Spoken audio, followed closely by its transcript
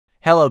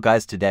Hello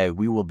guys, today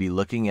we will be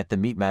looking at the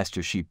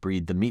MeatMaster sheep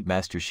breed. The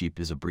MeatMaster sheep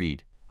is a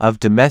breed of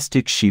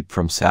domestic sheep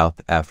from South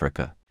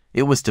Africa.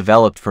 It was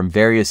developed from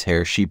various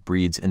hair sheep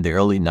breeds in the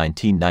early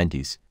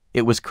 1990s.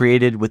 It was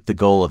created with the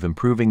goal of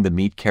improving the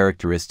meat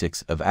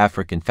characteristics of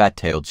African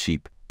fat-tailed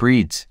sheep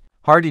breeds.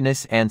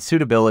 Hardiness and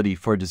suitability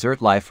for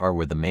desert life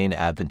were the main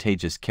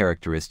advantageous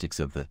characteristics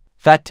of the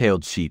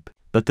fat-tailed sheep,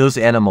 but those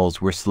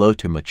animals were slow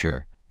to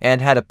mature and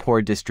had a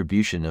poor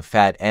distribution of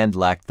fat and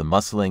lacked the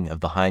muscling of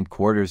the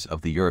hindquarters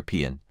of the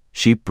European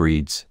sheep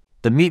breeds.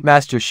 The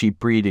MeatMaster sheep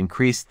breed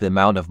increased the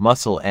amount of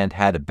muscle and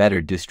had a better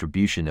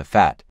distribution of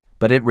fat,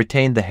 but it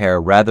retained the hair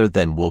rather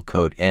than wool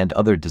coat and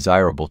other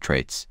desirable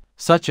traits,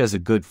 such as a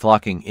good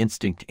flocking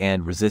instinct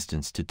and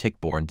resistance to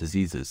tick-borne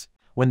diseases.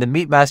 When the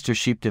MeatMaster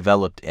sheep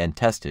developed and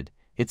tested,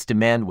 its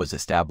demand was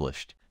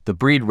established. The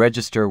breed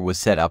register was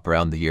set up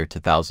around the year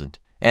 2000.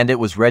 And it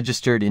was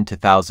registered in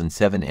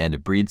 2007, and a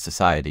breed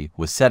society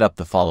was set up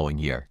the following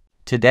year.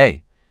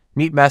 Today,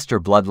 MeatMaster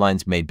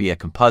bloodlines may be a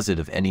composite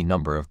of any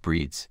number of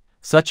breeds,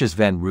 such as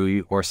Van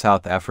Rooy or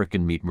South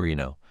African Meat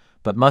Merino,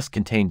 but must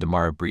contain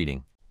Damara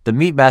breeding. The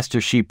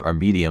MeatMaster sheep are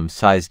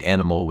medium-sized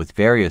animal with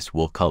various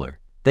wool color.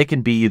 They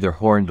can be either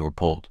horned or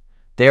polled.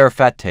 They are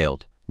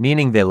fat-tailed,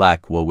 meaning they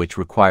lack wool which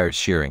requires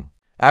shearing.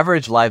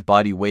 Average live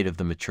body weight of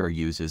the mature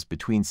ewes is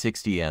between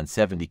 60 and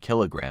 70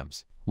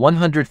 kilograms.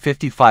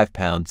 155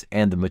 pounds,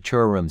 and the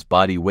mature rum's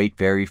body weight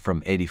vary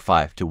from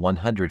 85 to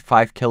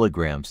 105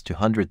 kilograms to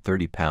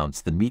 130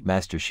 pounds. The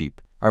MeatMaster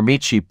sheep are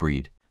meat sheep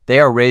breed. They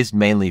are raised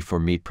mainly for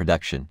meat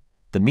production.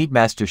 The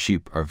MeatMaster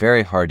sheep are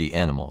very hardy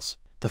animals.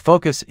 The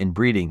focus in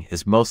breeding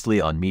is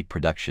mostly on meat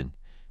production.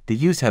 The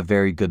ewes have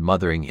very good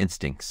mothering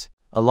instincts.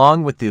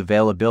 Along with the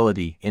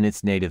availability in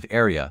its native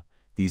area,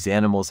 these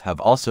animals have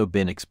also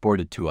been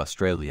exported to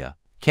Australia,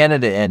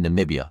 Canada and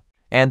Namibia,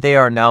 and they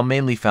are now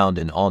mainly found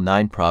in all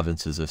 9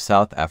 provinces of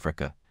South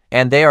Africa,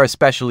 and they are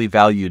especially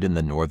valued in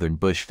the northern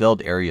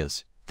bush-filled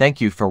areas. Thank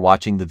you for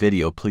watching the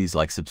video. Please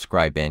like,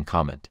 subscribe and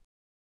comment.